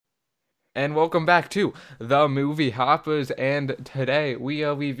And welcome back to the Movie Hoppers. And today we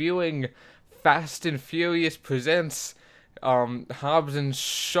are reviewing Fast and Furious Presents Hobbs and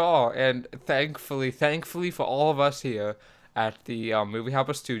Shaw. And thankfully for all of us here at the Movie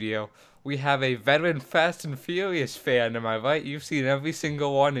Hopper Studio, we have a veteran Fast and Furious fan. Am I right? You've seen every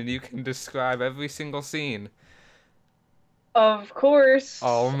single one, and you can describe every single scene. Of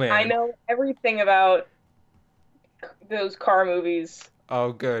Oh course, I man. know everything about those car movies.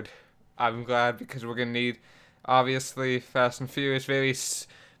 Oh good. I'm glad because we're gonna need, obviously, Fast and Furious,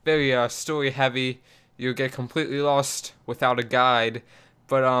 very story heavy. You get completely lost without a guide.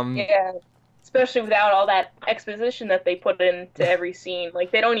 But Yeah, especially without all that exposition that they put into every scene.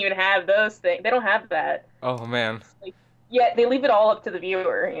 Like they don't even have those things. They don't have that. oh man, Like, yeah, they leave it all up to the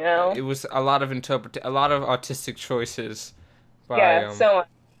viewer, you it know? was a lot of artistic choices by Yeah, so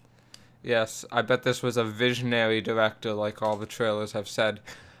yes, I bet this was a visionary director, like all the trailers have said.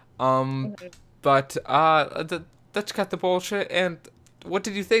 Um, mhm. but let's cut the bullshit. And what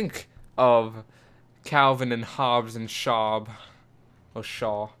did you think of Calvin and Hobbs and Shaw?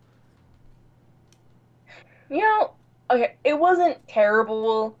 You know, okay, it wasn't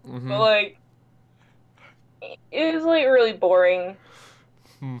terrible, but Mm-hmm. like it was like really boring.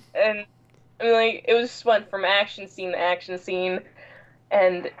 Hmm. And I mean like it was just went from action scene to action scene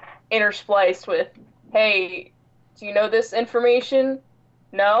and interspliced with, hey, do you know this information?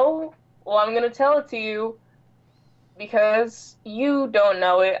 No? Well, I'm going to tell it to you because you don't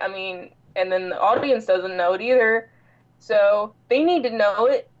know it. I mean, and then the audience doesn't know it either. So they need to know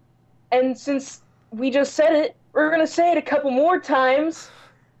it. And since we just said it, we're going to say it a couple more times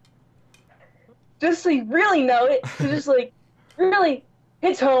just so you really know it. So just like really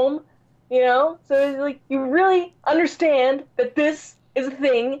hits home, you know? So it's like you really understand that this is a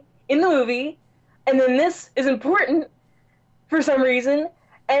thing in the movie, and then this is important for some reason,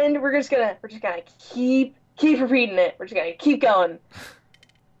 and we're just gonna keep repeating it. We're just gonna keep going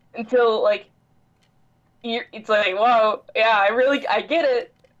until like it's like, whoa, yeah, I get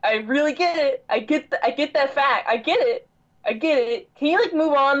it. I really get it. I get that fact. I get it. I get it. Can you like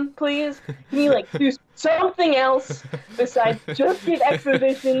move on, please? Can you like do something else besides just give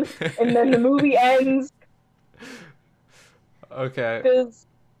exposition and then the movie ends? Okay. Because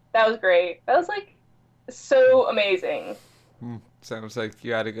that was great. That was like so amazing. Sounds like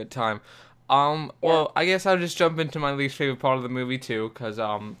you had a good time. Yeah. Well, I guess I'll just jump into my least favorite part of the movie too, cause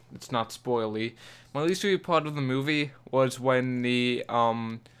it's not spoily. My least favorite part of the movie was when the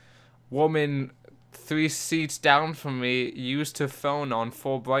woman 3 seats down from me used her phone on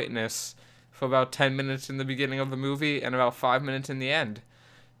full brightness for about 10 minutes in the beginning of the movie and about 5 minutes in the end.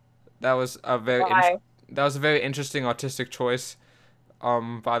 That was a Why? that was a very interesting artistic choice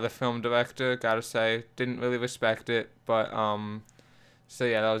by the film director. Gotta say, didn't really respect it, but so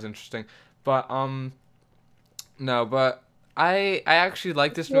yeah, that was interesting. But no, but I actually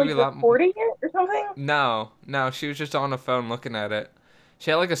like this You movie like a lot. recording it or something? No, she was just on the phone looking at it. She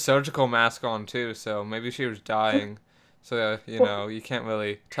had like a surgical mask on too, so maybe she was dying. So you can't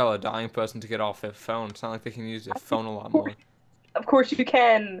really tell a dying person to get off their phone. It's not like they can use their phone a lot more. Of course you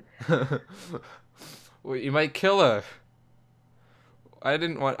can. Well, you might kill her. I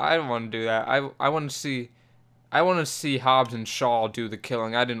didn't want to do that. I want to see Hobbs and Shaw do the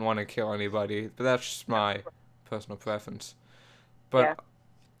killing. I didn't want to kill anybody, but that's just my personal preference. Yeah. But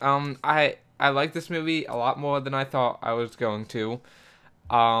I like this movie a lot more than I thought I was going to.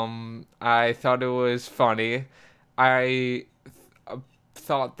 I thought it was funny. I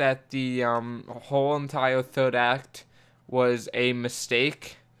thought that the whole entire third act was a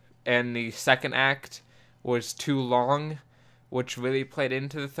mistake, and the second act was too long, which really played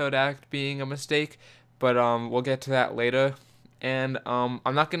into the third act being a mistake. But we'll get to that later. And I'm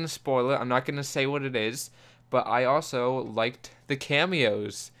not gonna spoil it. I'm not gonna say what it is. But I also liked the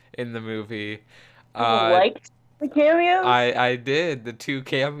cameos in the movie. You Uh, liked the cameos? I did the two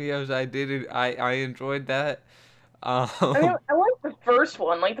cameos. I did it. I enjoyed that. I mean, Um, I liked the first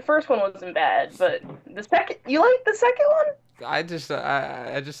one. Like the first one wasn't bad, but the second, you liked the second one? I just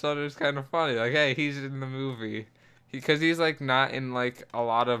thought it was kind of funny. Like, hey, he's in the movie, because he's like not in like a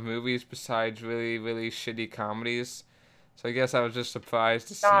lot of movies besides really shitty comedies. So I guess I was just surprised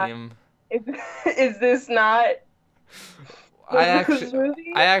to see Not. him. Is, is this not I one of actually those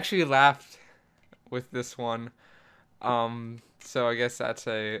movies? I actually laughed with this one. So I guess that's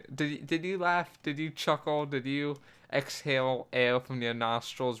a. Did you laugh? Did you chuckle? Did you exhale air from your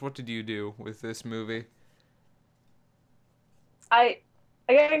nostrils? What did you do with this movie? I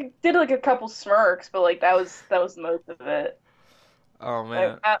I did like a couple smirks, but like that was most of it. Oh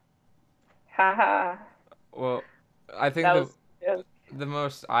Like, man. haha, Well, I think that the was yeah. the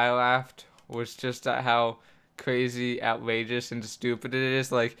most I laughed was just at how crazy, outrageous, and stupid it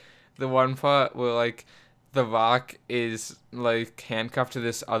is. Like the one part where like The Rock is like handcuffed to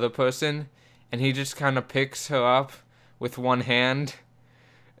this other person, and he just kind of picks her up with one hand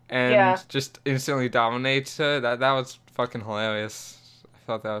Yeah, and just instantly dominates her. That was fucking hilarious. I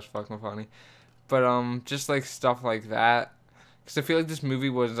thought that was fucking funny. But just like stuff like that, because I feel like this movie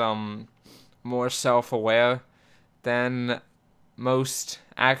was more self-aware than most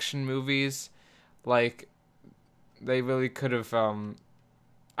action movies. Like they really could have.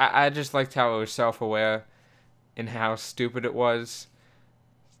 I just liked how it was self-aware and how stupid it was.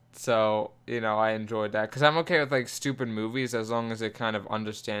 So I enjoyed that because I'm okay with like stupid movies as long as it kind of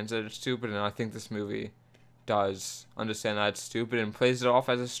understands that it's stupid, and I think this movie does understand that it's stupid and plays it off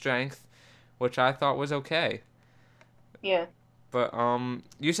as a strength, which I thought was okay. yeah. But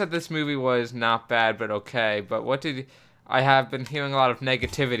you said this movie was not bad but okay. But what did I have been hearing a lot of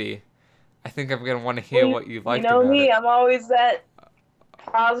negativity. I think I'm gonna want to hear Well, what you you liked know about me, it. I'm always that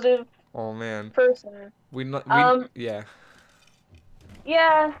positive Oh man, person. we Um, yeah.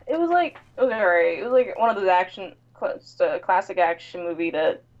 yeah, it was alright. It was like one of those classic action movie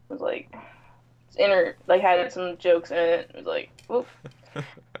that was like had some jokes in it. It was like, whoop. And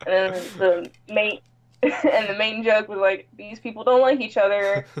then the main and the main joke was like these people don't like each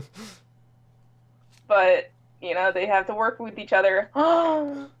other, but they have to work with each other.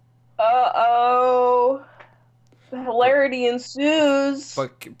 Uh-oh. The but hilarity ensues.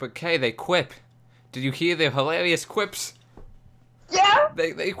 but Kay, they quip. Did you hear their hilarious quips? Yeah, They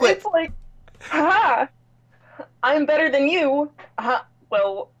it's quip. like, ha, I'm better than you.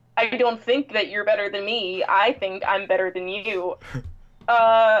 Well, I don't think that you're better than me. I think I'm better than you.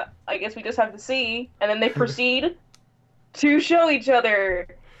 I guess we just have to see. And then they proceed to show each other.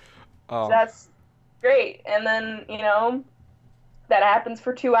 So Oh. that's great. And then, that happens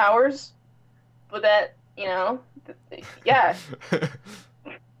for 2 hours. But yeah.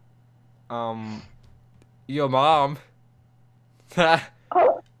 um, your mom.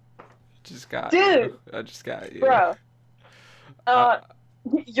 Oh, Just got you. dude, I just got you. bro. Uh, Uh,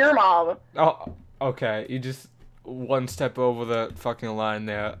 your mom. oh, okay. You just one step over the fucking line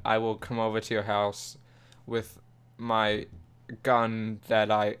there. I will come over to your house with my gun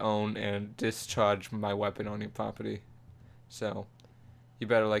that I own and discharge my weapon on your property. So you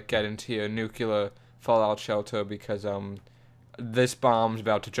better like get into your nuclear fallout shelter because this bomb's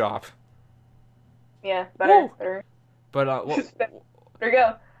about to drop. Yeah, better, Woo! better. But There you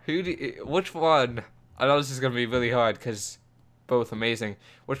go. which one? I know this is gonna be really hard because both amazing.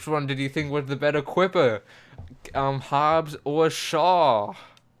 Which one did you think was the better quipper? Hobbs or Shaw?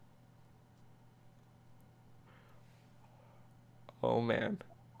 Oh man.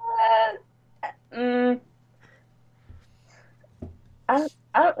 Mm, I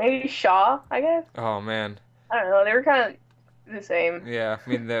don't, maybe Shaw, I guess. Oh man. I don't know. They were kind of the same. Yeah, I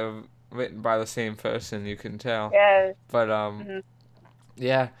mean they're written by the same person, you can tell. Yeah. But Mhm.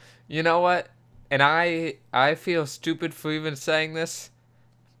 yeah. You know what? And I feel stupid for even saying this,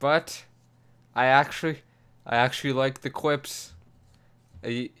 but I actually I actually like the quips.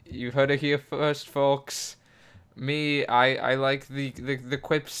 You heard it here first, folks. Me, I like the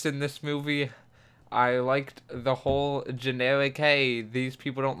quips in this movie. I liked the whole generic, hey, these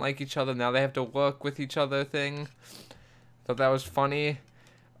people don't like each other, now they have to work with each other thing. Thought that was funny.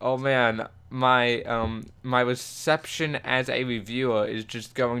 Oh man, my reception as a reviewer is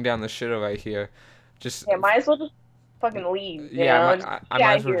just going down the shitter right here. Just Yeah, might as well just fucking leave, yeah, Just I get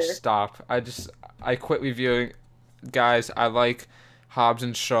might out as of well just here. stop. I quit reviewing, guys. I like Hobbs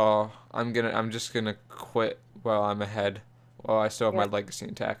and Shaw. I'm just gonna quit while I'm ahead. While I still have my Yeah. legacy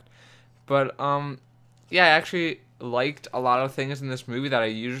intact. But yeah, I actually liked a lot of things in this movie that I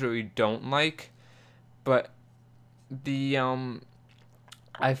usually don't like. But the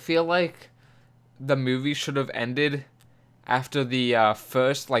I feel like the movie should have ended after the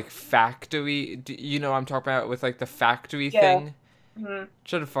first like factory. You know what I'm talking about with like the factory Yeah. thing. hmm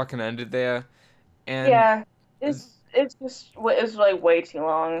Should have fucking ended there. And Yeah. It's just it's like way too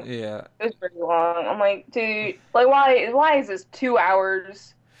long. yeah, It's pretty long. I'm like, dude, like why is this 2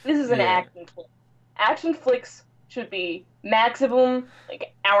 hours? This is an yeah. action flick. Action flicks should be maximum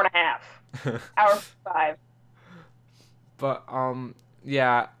like hour and a half, hour five. But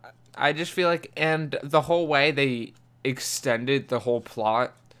yeah, I just feel like and the whole way they extended the whole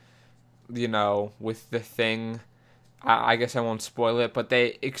plot, with the thing. I guess I won't spoil it, but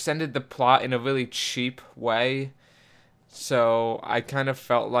they extended the plot in a really cheap way. So I kind of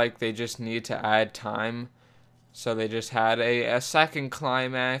felt like they just needed to add time. So they just had a second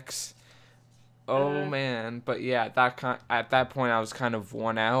climax. Oh man, but yeah, at that point I was kind of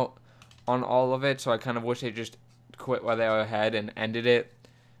worn out on all of it, so I kind of wish they just quit while they were ahead and ended it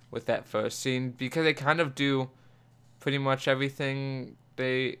with that first scene because they kind of do pretty much everything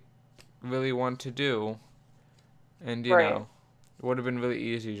they really want to do, and Right. it would have been really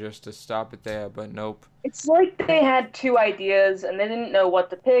easy just to stop it there, but nope. It's like they had two ideas and they didn't know what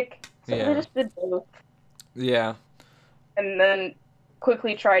to pick, so they Yeah, just did both, yeah, and then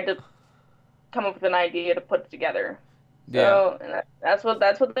quickly tried to come up with an idea to put together. yeah, So and that's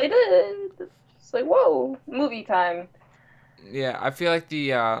what they did. It's like, whoa, movie time. yeah. I feel like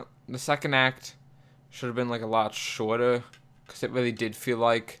the second act should have been like a lot shorter because it really did feel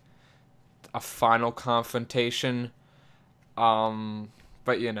like a final confrontation. Um,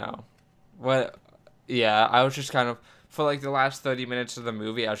 but what? Yeah, I was just kind of for like the last 30 minutes of the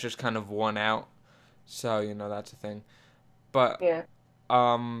movie, I was just kind of worn out. So that's a thing. But Yeah.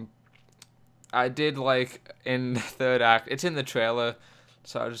 um, I did like in the third act. It's in the trailer,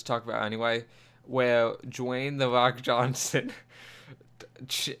 so I'll just talk about it anyway. Where Dwayne the Rock Johnson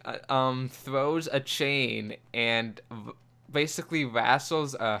throws a chain and basically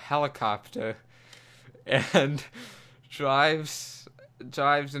wrestles a helicopter and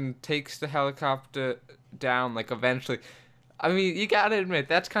drives and takes the helicopter down like eventually. I mean, you gotta admit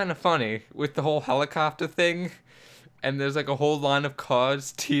that's kind of funny with the whole helicopter thing, and there's like a whole line of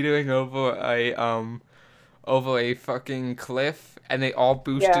cars teetering over a fucking cliff, and they all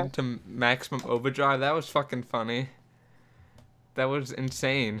boost Yeah. into maximum overdrive. That was fucking funny. That was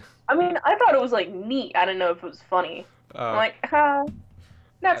insane. I mean, I thought it was like neat. I didn't know if it was funny. I'm Uh, like, huh,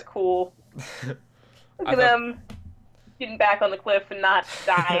 I, that's cool. Look I at thought them getting back on the cliff and not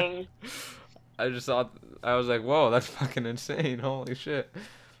dying. I just thought I was like, whoa, that's fucking insane. Holy shit.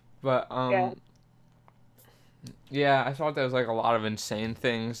 But Yeah. yeah, I thought there was like a lot of insane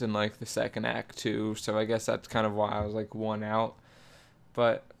things in like the second act too. So I guess that's kind of why I was like worn out.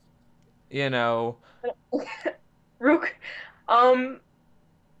 But you know, Rook, um,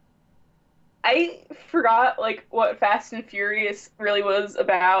 I forgot like what Fast and Furious really was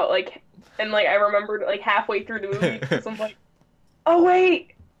about. Like, and like I remembered like halfway through the movie because I'm like, oh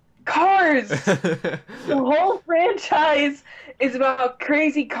wait, cars. The whole franchise is about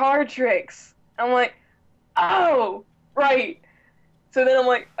crazy car tricks. I'm like, oh, right. So then I'm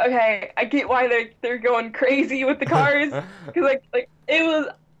like, okay, I get why they're going crazy with the cars because like it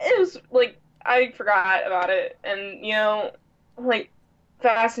was like I forgot about it, and like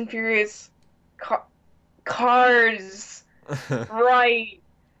Fast and Furious ca cars, right?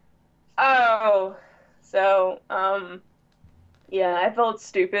 Oh, so yeah, I felt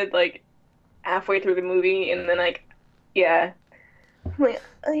stupid like halfway through the movie, and then like yeah, I'm like,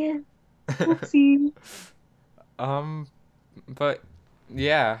 oh yeah, whoopsie. um, but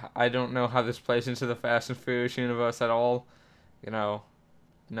yeah, I don't know how this plays into the Fast and Furious universe at all. You know,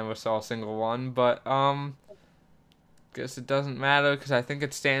 never saw a single one, but guess it doesn't matter because I think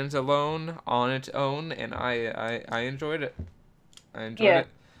it stands alone on its own, and I enjoyed it. I enjoyed Yeah, it,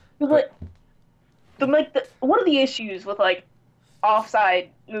 but but the one of the issues with like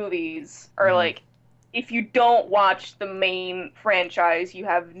offside movies are mm-hmm, like if you don't watch the main franchise, you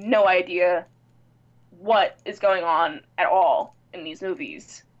have no idea what is going on at all in these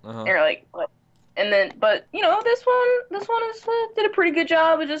movies. uh-huh, And you're like, what? And then, but this one did a pretty good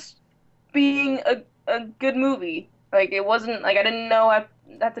job of just being a good movie. Like it wasn't like I didn't know I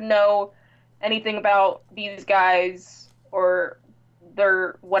had to know anything about these guys or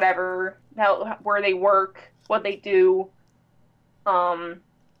their whatever, how where they work, what they do, um,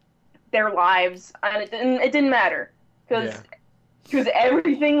 their lives, and it didn't matter yeah. because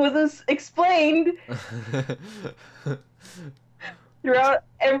everything was explained throughout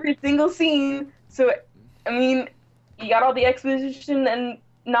every single scene. So, I mean, you got all the exposition and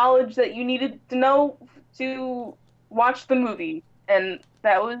knowledge that you needed to know to watch the movie, and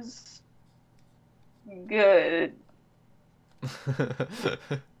that was good.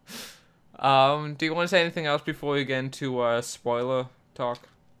 Do you want to say anything else before we get into spoiler talk?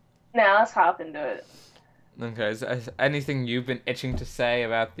 Now let's hop into it. Okay, is anything you've been itching to say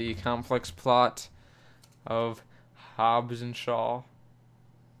about the complex plot of Hobbs and Shaw?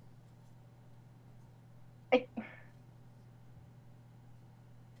 I,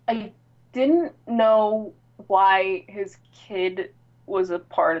 I didn't know why his kid was a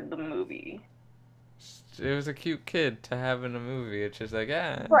part of the movie. It was a cute kid to have in a movie. It's just like,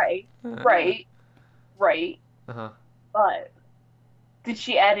 Right, right, right. uh-huh. But did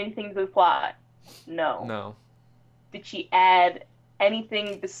she add anything to the plot? No. No. Did she add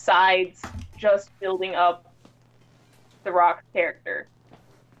anything besides just building up the Rock character?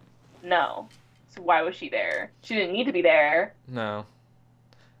 No. So why was she there? She didn't need to be there. No.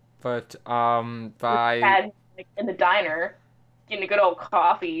 But Just by had like in the diner, getting a good old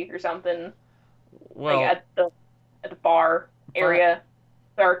coffee or something, like well, at the bar but area,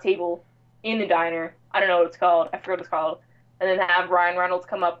 bar table in the diner. I don't know what it's called. I forgot what it's called. And then have Ryan Reynolds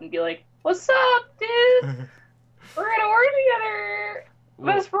come up and be like, "What's up, dude? We're gonna work together.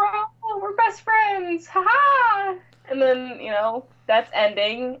 w- We're best friends. Haha." And then, that's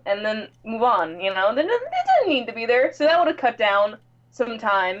ending and then move on, Then it didn't need to be there. So that would have cut down some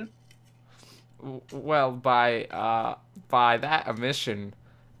time. well, by that omission,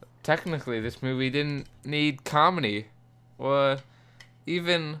 technically this movie didn't need comedy, or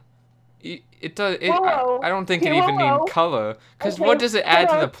even it does. Whoa, I whoa. don't think it Okay, whoa, even need whoa. color. Cause Okay, what does it hold add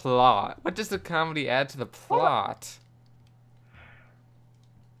to the on. plot? What does the comedy add to the Hold on. plot?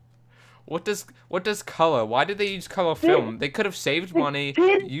 What does color? Why did they use color It, film? They could have saved it money,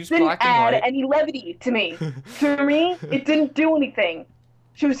 used didn't black and add white. any levity to me. To me, it didn't do anything.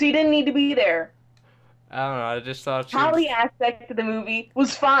 She didn't need to be there. I don't know. I just thought she was. Comedy aspect of the movie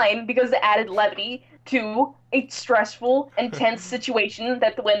was fine because it added levity to a stressful and tense situation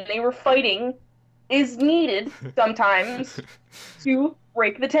that when they were fighting is needed sometimes to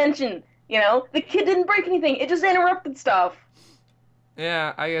break the tension. The kid didn't break anything; it just interrupted stuff.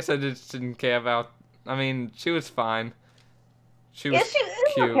 Yeah, I guess I just didn't care about. I mean, she was fine. She Yeah, was it's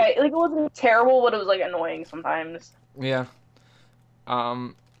cute. okay. Like it wasn't terrible, but it was like annoying sometimes. Yeah.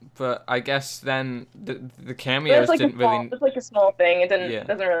 Um, but I guess then the But that's cameos like a didn't small. really. It's like a small thing. It Yeah.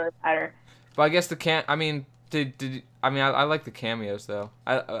 doesn't really matter. But I guess the can. I mean, did I mean I like the cameos though.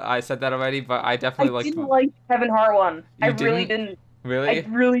 I said that already, but I I definitely liked. didn't like Kevin Hart one. I You really didn't didn't. I really?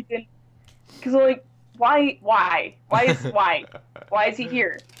 really didn't. Because like, why is he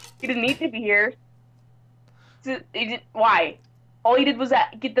here? He didn't need to be here. Why? All he did was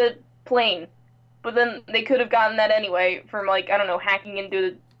get the plane, but then they could have gotten that anyway from like I don't know hacking into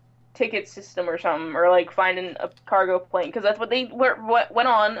the ticket system or something, or like finding a cargo plane because that's what went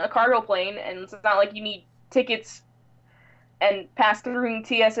on a cargo plane, and it's not like you need tickets and pass through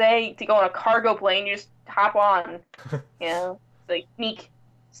TSA to go on a cargo plane. You just hop on, it's like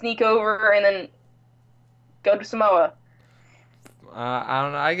sneak over and then go to Samoa. I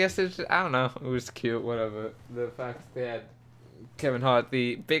don't know. I guess it's. I don't know. It was cute. Whatever. The fact that they had Kevin Hart,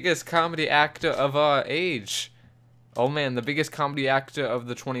 the biggest comedy actor of our age. Oh man, the biggest comedy actor of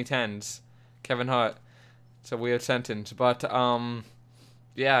the 2010s, Kevin Hart. It's a weird sentence, but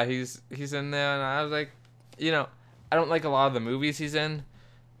yeah, he's in there, and I was like, I don't like a lot of the movies he's in.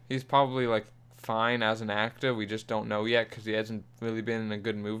 He's probably like fine as an actor. We just don't know yet because he hasn't really been in a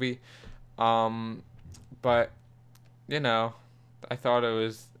good movie. Um, but you know, I thought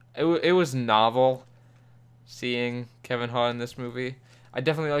it was novel seeing Kevin Hart in this movie. I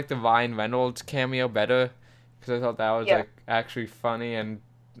definitely like the Ryan Reynolds cameo better because I thought that was Yeah, like actually funny and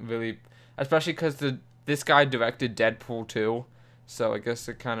really, especially because this guy directed Deadpool 2, so I guess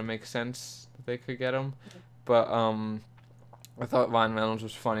it kind of makes sense that they could get him. But I thought Ryan Reynolds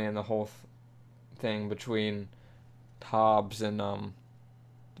was funny in the whole thing between Hobbs and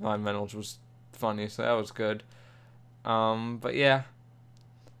Ryan Reynolds was funny, so that was good. But yeah,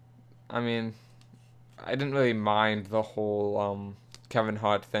 I mean, I didn't really mind the whole Kevin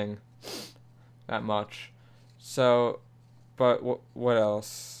Hart thing that much. So, but what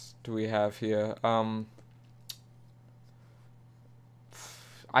else do we have here?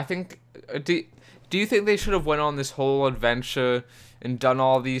 I think do you think they should have went on this whole adventure and done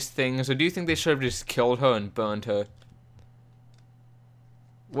all these things, or do you think they should have just killed her and burned her?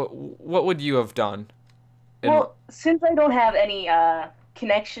 What would you have done? In well, since I don't have any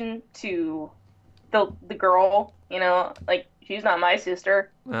connection to the girl, like she's not my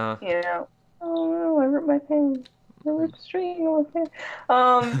sister, uh, you know. Oh, I ripped my pen. I ripped the string on my pen.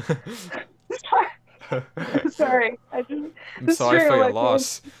 Um, sorry. I just I'm the sorry string for on your my pen.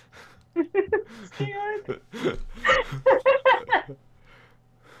 loss.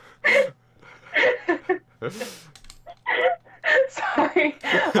 Sorry.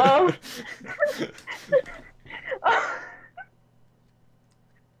 Um,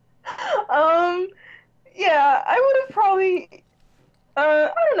 um, yeah, I would have probably,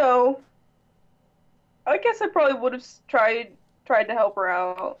 I don't know. I guess I probably would have tried to help her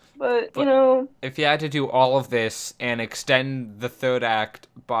out, but But if you had to do all of this and extend the third act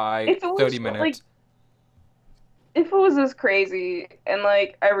by if it 30 was like minutes, if it was this crazy and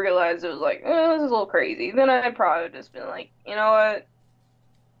like I realized it was like this is a little crazy, then I'd probably just been like, you know what?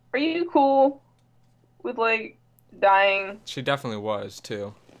 Are you cool with like dying? she definitely was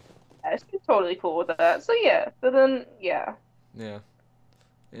too. Yeah, she's totally cool with that. So yeah, but then yeah. Yeah.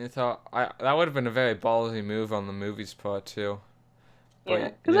 And you thought that would have been a very ballsy move on the movie's part too. Yeah,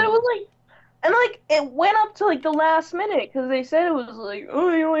 But because it was like, and like it went up to like the last minute because they said it was like,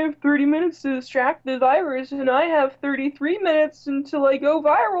 oh, you only have 30 minutes to distract the virus, and I have 33 minutes until I go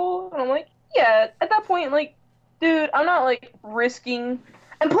viral. And I'm like, yeah, at that point, like, dude, I'm not like risking.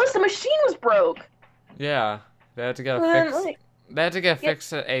 And plus, the machine was broke. yeah, they had to get a And then fix. like, They had to get yeah,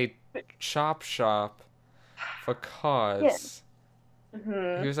 fixed at a chop shop for yeah. cars. He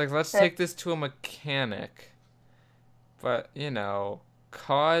Mm-hmm. was like, let's take this to a mechanic. But,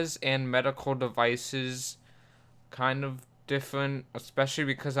 cars and medical devices kind of different, especially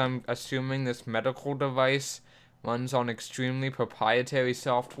because I'm assuming this medical device runs on extremely proprietary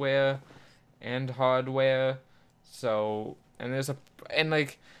software and hardware. So, and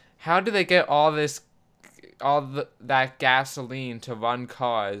like, how do they get that gasoline to run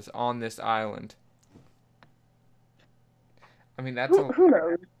cars on this island? I mean, Who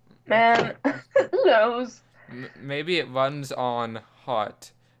knows, man? Who knows? maybe it runs on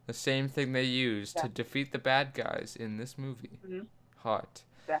heart, the same thing they use Yeah. to defeat the bad guys in this movie. Mhm. Heart.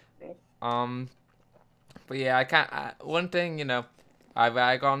 Exactly. Um, but yeah, one thing, I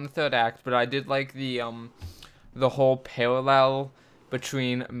rag on the third act, but I did like the whole parallel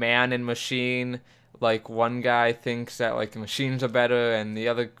between man and machine. Like one guy thinks that like machines are better, and the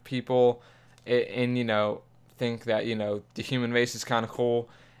other people, think that the human race is kind of cool.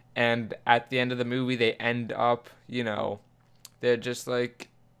 And at the end of the movie, they end up, they're just like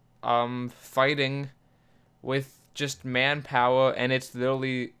fighting with just manpower, and it's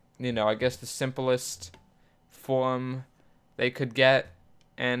literally, I guess the simplest form they could get,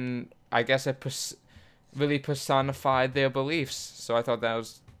 and I guess it really personified their beliefs. So I thought that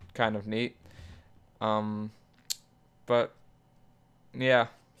was kind of neat. Um, but yeah,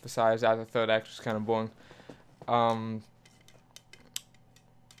 besides that, the third act was kind of boring. Um,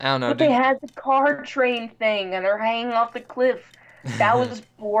 I don't know. But they had the car train thing, and they're hanging off the cliff. That was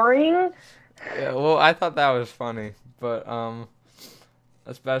boring. Yeah, well, I thought that was funny, but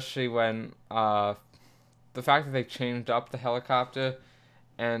especially when the fact that they changed up the helicopter,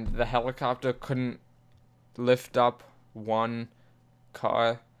 and the helicopter couldn't lift up one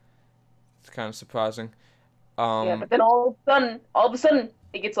car. It's kind of surprising. Yeah, Um, but then all of a sudden,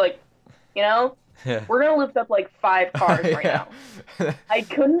 it gets like, you know, yeah. we're gonna lift up like 5 cars right Yeah. now. I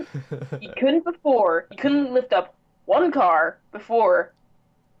couldn't, you couldn't before. You couldn't lift up one car before,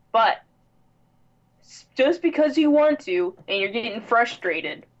 but just because you want to and you're getting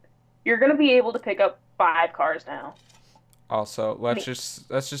frustrated, you're gonna be able to pick up 5 cars now. Also, I let's mean,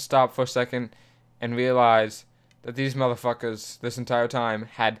 just stop for a second and realize that these motherfuckers this entire time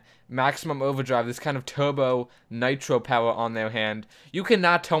had maximum overdrive, this kind of turbo nitro power on their hand. You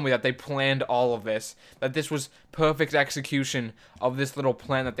cannot tell me that they planned all of this, that this was perfect execution of this little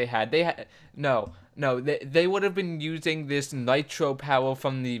plan that they had. They would have been using this nitro power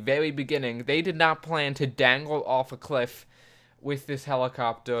from the very beginning. They did not plan to dangle off a cliff with this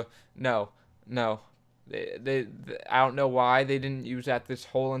helicopter. No, no. I don't know why they didn't use that this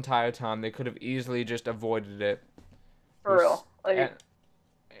whole entire time. They could have easily just avoided it. for real. And, Like,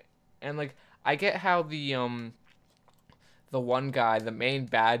 and like I get how the one guy, the main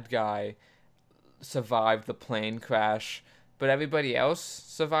bad guy, survived the plane crash, but everybody else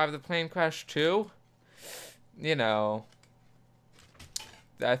survived the plane crash too. You know,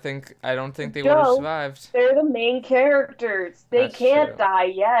 I don't think they would have Joe, survived. they're the main characters. They That's can't true. die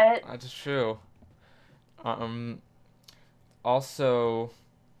yet. That's true. Um. Also,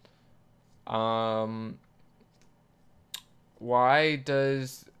 um, why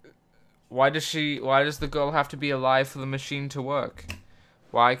does why does the girl have to be alive for the machine to work?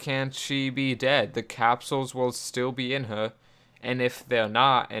 Why can't she be dead? The capsules will still be in her, and if they're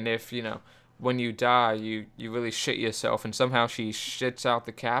not, and if when you die you really shit yourself and somehow she shits out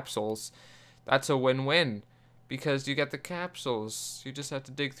the capsules, that's a win-win. Because you get the capsules, you just have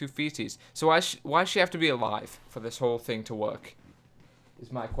to dig through feces. So why does she have to be alive for this whole thing to work?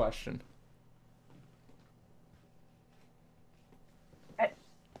 Is my question.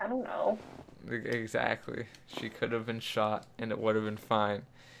 I don't know. Exactly. She could have been shot and it would have been fine.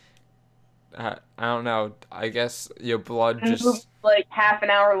 I don't know. I guess your blood And the movie's just. like half an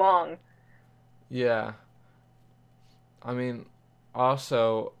hour long. Yeah. I mean,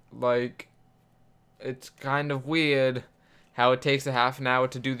 also, like, it's kind of weird how it takes a half an hour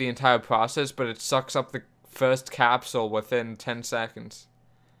to do the entire process, but it sucks up the first capsule within 10 seconds.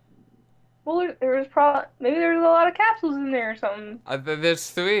 Well, there was probably maybe there's a lot of capsules in there or something. There's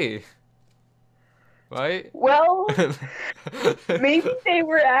 3, right? Well, maybe they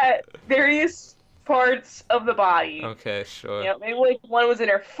were at various parts of the body. Okay, You sure. know, maybe like one was in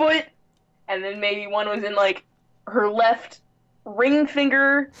her foot, and then maybe one was in like her left ring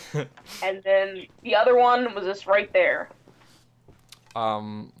finger, and then the other one was just right there.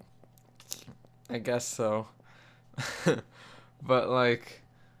 um, I guess so. But like,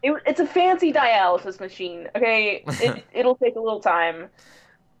 It's a fancy dialysis machine. Okay, it'll take a little time.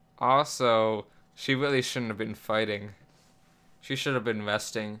 also, she really shouldn't have been fighting. She should have been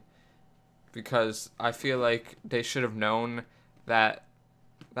resting because I feel like they should have known that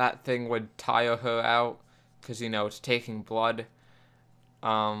that thing would tire her out because it's taking blood.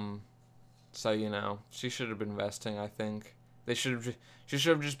 Um, so she should have been resting. I think she should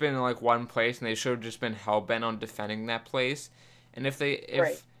have just been in like one place, and they should have just been hell bent on defending that place. And if they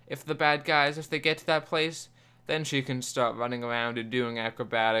Right. if the bad guys, if they get to that place, then she can start running around and doing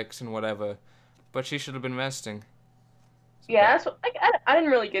acrobatics and whatever. But she should have been resting. Yeah, that's what, like I didn't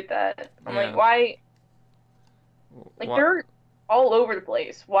really get that. I'm like, Yeah. why? Like What? they're all over the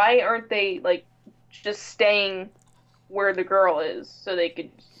place. Why aren't they like just staying where the girl is so they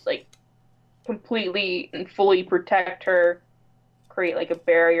could like completely and fully protect her, create like a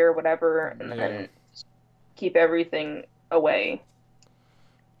barrier or whatever, and Yeah. then keep everything away.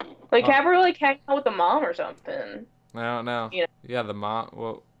 Like Uh, have her like hang out with the mom or something. I don't know. You know? Yeah, the mom.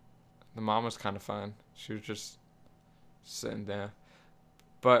 Well, the mom was kind of fine. She was just sitting there.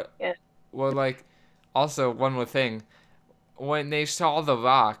 But Yeah. well, like, also one more thing. When they saw the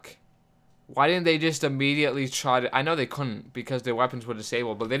rock, why didn't they just immediately try to? I know they couldn't because their weapons were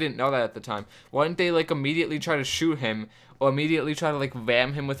disabled, but they didn't know that at the time. Why didn't they like immediately try to shoot him or immediately try to like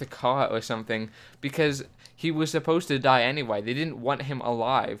ram him with a car or something? Because he was supposed to die anyway. They didn't want him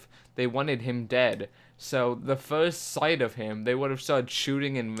alive. They wanted him dead. So the first sight of him, they would have started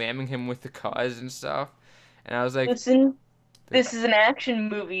shooting and ramming him with the cars and stuff. And I was like, Listen, this is an action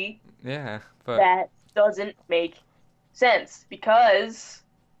movie yeah, but that doesn't make sense because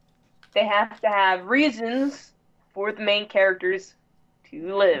they have to have reasons for the main characters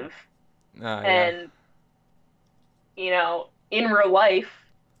to live. yeah. And, in real life,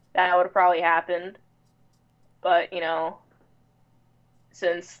 that would have probably happened. But,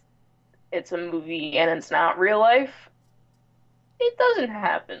 since it's a movie and it's not real life, it doesn't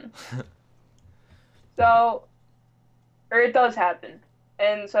happen. So, or it does happen.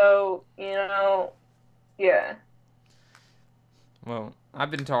 And so, yeah, Well,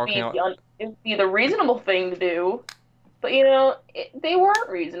 I've been talking. it'd be the reasonable thing to do, but, they weren't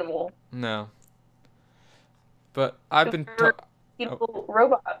reasonable. No, but I've been. They're, Oh,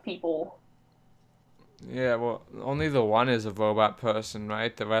 robot people. yeah, well, only the one is a robot person,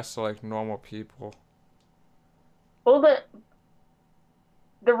 right? The rest are like normal people. Well,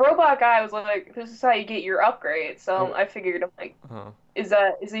 the robot guy was like, "This is how you get your upgrades." So Oh, I figured, I'm like, uh, is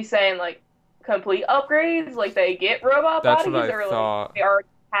he saying like complete upgrades, like they get robot that's what bodies, I or like thought. they already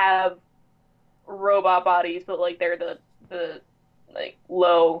have robot bodies, but like they're the like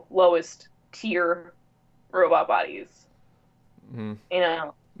lowest tier robot bodies, Hmm. you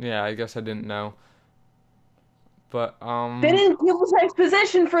know? Yeah, I guess I didn't know, but They didn't give us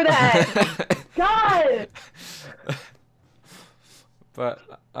exposition for that. God. but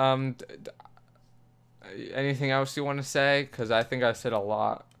anything else you want to say? Because I think I said a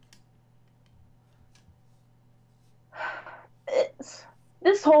lot.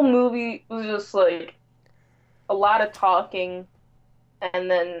 This whole movie was just like a lot of talking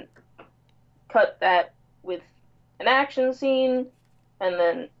and then cut that with an action scene, and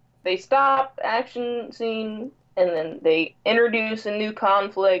then they stop the action scene, and then they introduce a new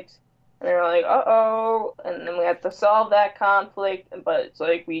conflict, and they're like, uh-oh, and then we have to solve that conflict, but it's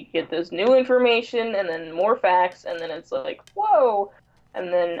like we get this new information and then more facts, and then it's like, whoa,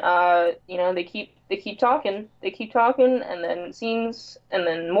 and then they keep talking, and then scenes, and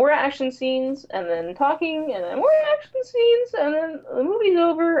then more action scenes, and then talking, and then more action scenes, and then the movie's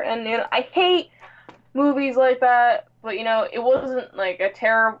over, and I hate movies like that, but it wasn't like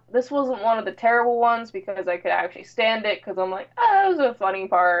this wasn't one of the terrible ones because I could actually stand it because I'm like, oh, that was a funny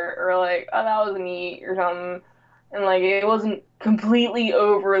part, or like, oh, that was neat or something, and like it wasn't completely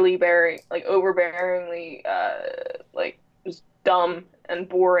overbearingly like just dumb and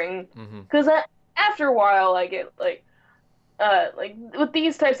boring, Hmm. because after a while I get like with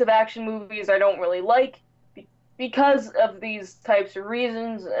these types of action movies I don't really like because of these types of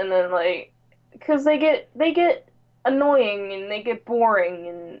reasons, and then like because they get annoying and they get boring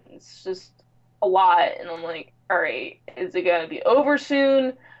and it's just a lot, and I'm like, all right, is it gonna be over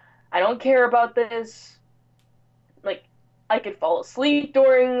soon? I don't care about this. Like I could fall asleep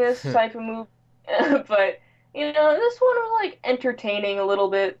during this type of movie, but This one was like entertaining a little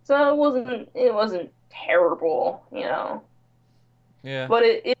bit, so it wasn't terrible, Yeah. but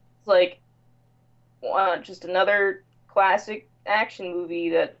it's like just another classic action movie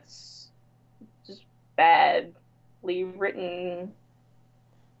that's just badly written,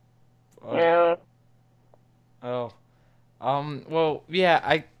 you Uh, know. oh. Well, yeah.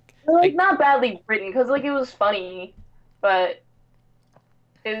 Like I. not badly written because like it was funny, but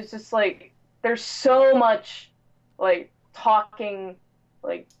it was just like there's so much like talking,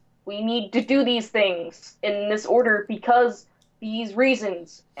 like we need to do these things in this order because these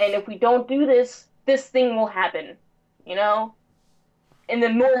reasons, and if we don't do this, this thing will happen, you know? And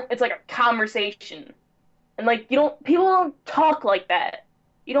then more, it's like a conversation, and like people don't talk like that.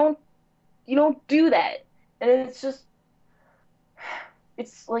 You don't, you don't do that, and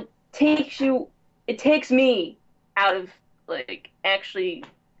it's like it takes me out of like actually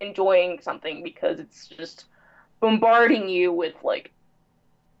enjoying something because it's just bombarding you with like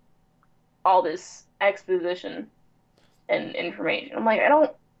all this exposition and information. I'm like,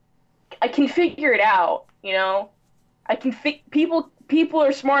 I can figure it out, I can people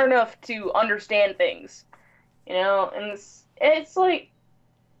are smart enough to understand things, and it's like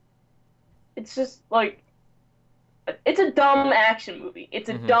it's just like it's a dumb action movie. It's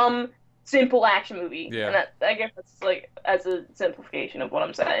a Mhm. dumb, simple action movie, and Yeah. that I guess that's like as a simplification of what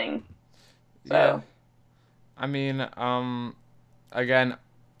I'm saying. Yeah. So, I mean, again,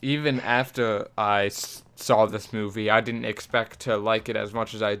 even after saw this movie, I didn't expect to like it as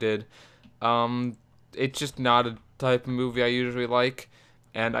much as I did. Um, it's just not a type of movie I usually like,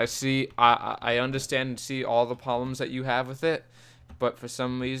 and I understand and see all the problems that you have with it, but for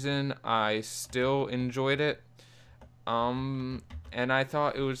some reason, I still enjoyed it. Um, and I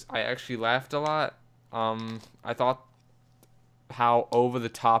actually laughed a lot. I thought how over the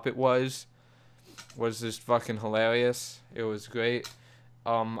top it was just fucking hilarious. It was great.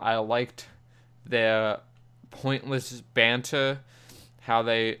 I liked their pointless banter, how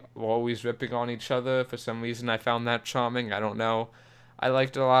they were always ripping on each other. For some reason, I found that charming. I don't know. I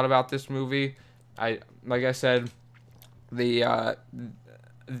liked a lot about this movie. Like I said, the uh,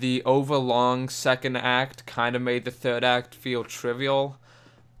 the overlong second act kind of made the third act feel trivial,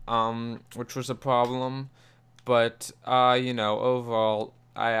 which was a problem. But overall,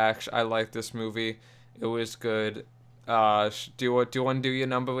 I like this movie. It was good. Do you want to do your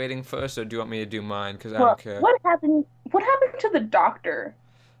number rating first, or do you want me to do mine? Cause I don't well, care. what happened to the doctor?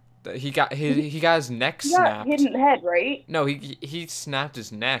 He got his neck He got hit snapped. in the head, right? No, he snapped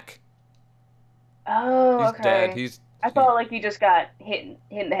his neck. Oh, He's dead. okay. I thought like he just got hit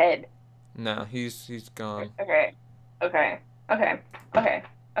in the head. No, he's gone. Okay. Okay. Okay. Okay.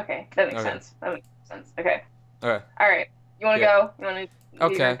 Okay. That makes Okay. sense. That makes sense. Okay. Okay. All right. You want to Yeah. go? You want to do your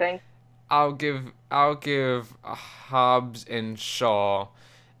Okay. thing? I'll give Hobbs and Shaw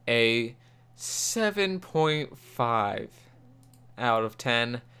a 7.5 out of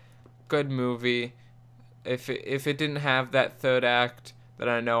 10. Good movie. If it didn't have that third act that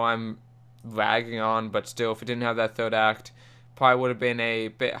I know I'm lagging on, but still, if it didn't have that third act, probably would have been a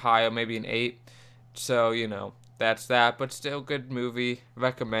bit higher, maybe an 8. So, that's that, but still good movie.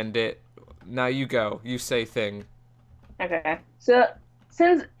 Recommend it. Now you go. You say thing. Okay. So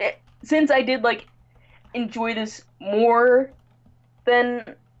since since I did like enjoy this more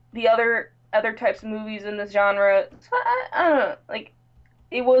than the other types of movies in this genre, so I don't know. Like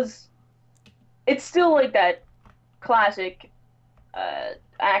it was, it's still like that classic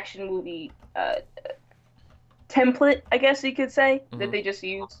action movie template, I guess you could say, that Mhm. they just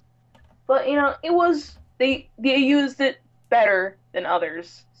use. But it was they used it better than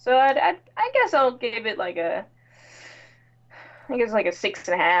others. So I guess I'll give it like I guess like a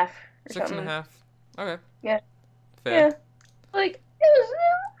 6.5 or Six and a something. half. Okay. Yeah, Fair. yeah. Like it was,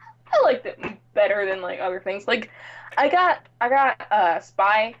 I liked it better than like other things. Like I got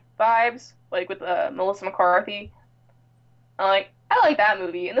Spy vibes like with Melissa McCarthy. I like that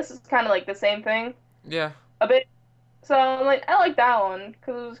movie, and this is kind of like the same thing Yeah. a bit. So like I like that one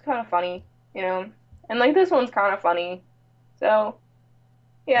because it was kind of funny, and like this one's kind of funny. So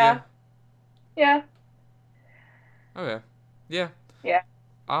Yeah. yeah, yeah, Okay. Yeah. yeah.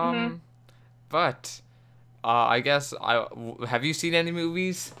 Hmm. Um. But I guess have you seen any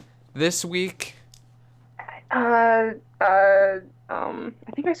movies this week? Uh, uh, I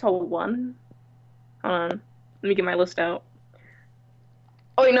think I saw one. Hold on, let me get my list out.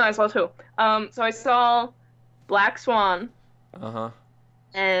 Oh wait, no, I saw two. So I saw Black Swan, Uh huh.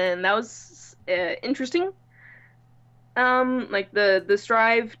 and that was interesting. Like the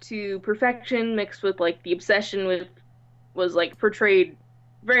strive to perfection mixed with like the obsession with was like portrayed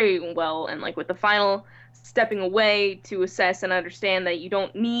very well, and like with the final stepping away to assess and understand that you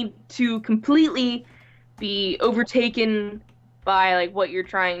don't need to completely be overtaken by like what you're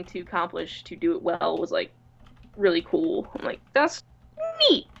trying to accomplish to do it well was like really cool. I'm like, that's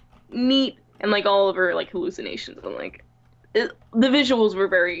neat, neat, and like all of her like hallucinations. I'm like, the visuals were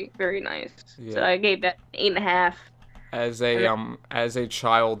very, very nice. So Yeah. I gave that 8.5. And As a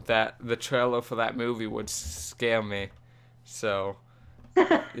child, that the trailer for that movie would scare me. So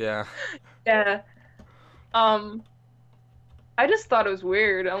then, yeah. yeah, um, I just thought it was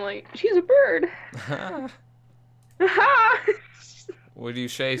weird. I'm like, she's a bird. Would you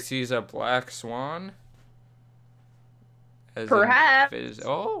say she's a black swan? As in Perhaps.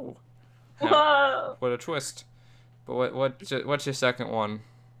 oh, Whoa. what a twist. But what's your second one?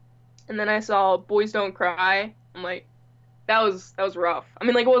 And then I saw Boys Don't Cry. I'm like, that was rough. I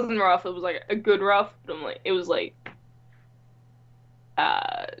mean, like it wasn't rough. It was like a good rough. But I'm like, it was like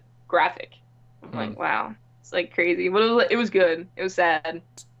uh graphic. I'm Hmm. like, wow, it's like crazy, but it was good. It was sad.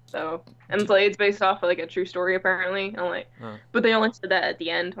 So, and it's like it's based off of like a true story apparently. I'm like, Huh. but they only said that at the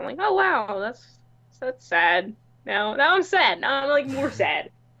end. I'm like, oh wow, that's sad. Now I'm sad. Now I'm like more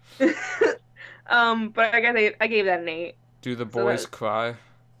sad. But I gave that an 8. Do the So boys cry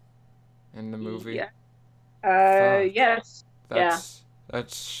in the movie? yeah. Fuck. Yes. Yeah.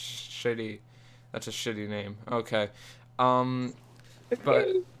 That's shitty. That's a shitty name. Okay. Um, but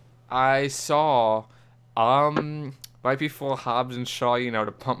Okay. I saw, right before Hobbs and Shaw,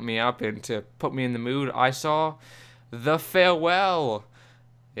 to pump me up and to put me in the mood, I saw The Farewell.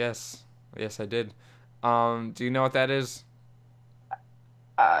 Yes. Yes, I did. Do you know what that is?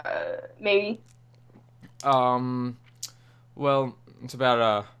 Maybe. Um, well,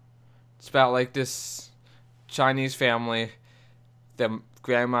 it's about like this Chinese family. Their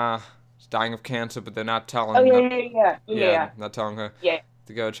grandma is dying of cancer, but they're not Oh telling yeah, the, yeah, yeah, yeah, yeah, yeah, not telling her yeah.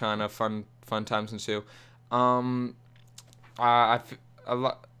 to go to China. Fun times ensue. Um, I, I, f- a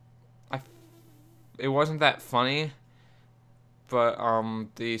lot, I, f- it wasn't that funny, but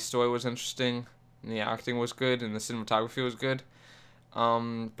the story was interesting, and the acting was good, and the cinematography was good.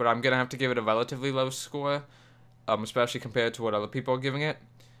 But I'm gonna have to give it a relatively low score, especially compared to what other people are giving it,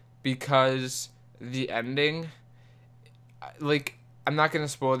 because the ending, like, I'm not gonna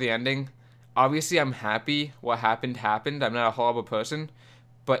spoil the ending. Obviously, I'm happy what happened happened. I'm not a horrible person,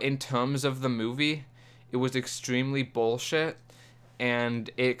 but in terms of the movie, it was extremely bullshit, and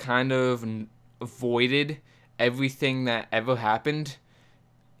it kind of avoided everything that ever happened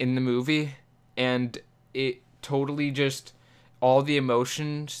in the movie, and it totally just all the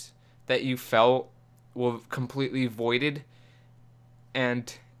emotions that you felt were completely voided,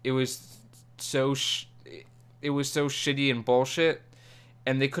 and it was so it was so shitty and bullshit,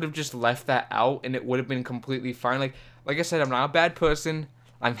 and they could have just left that out and it would have been completely fine. Like I said, I'm not a bad person.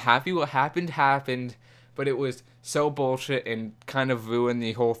 I'm happy what happened, but it was so bullshit and kind of ruined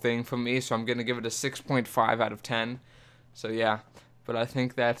the whole thing for me. So I'm gonna give it a 6.5 out of 10. So yeah, but I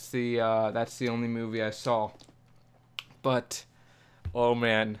think that's the only movie I saw. But oh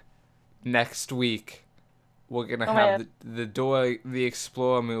man, next week we're gonna Oh have man. the Dora the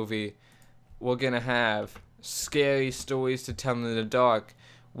Explorer movie. We're gonna have scary stories to tell in the dark.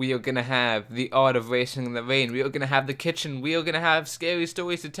 We are gonna have the art of racing in the rain. We are gonna have the kitchen. We are gonna have scary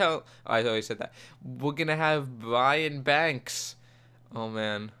stories to tell. Oh, I already said that. We're gonna have Brian Banks. Oh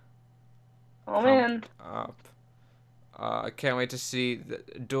man, Oh come man. up. I can't wait to see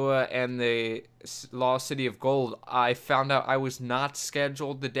Dora and the Lost City of Gold. I found out I was not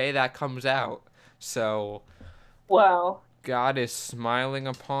scheduled the day that comes out. So, Wow. God is smiling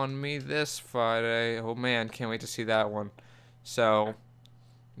upon me this Friday. Oh man, can't wait to see that one. So,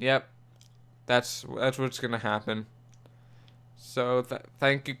 yep, that's what's gonna happen. So,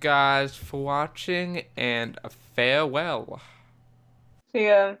 thank you guys for watching, and a farewell. See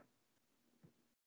ya.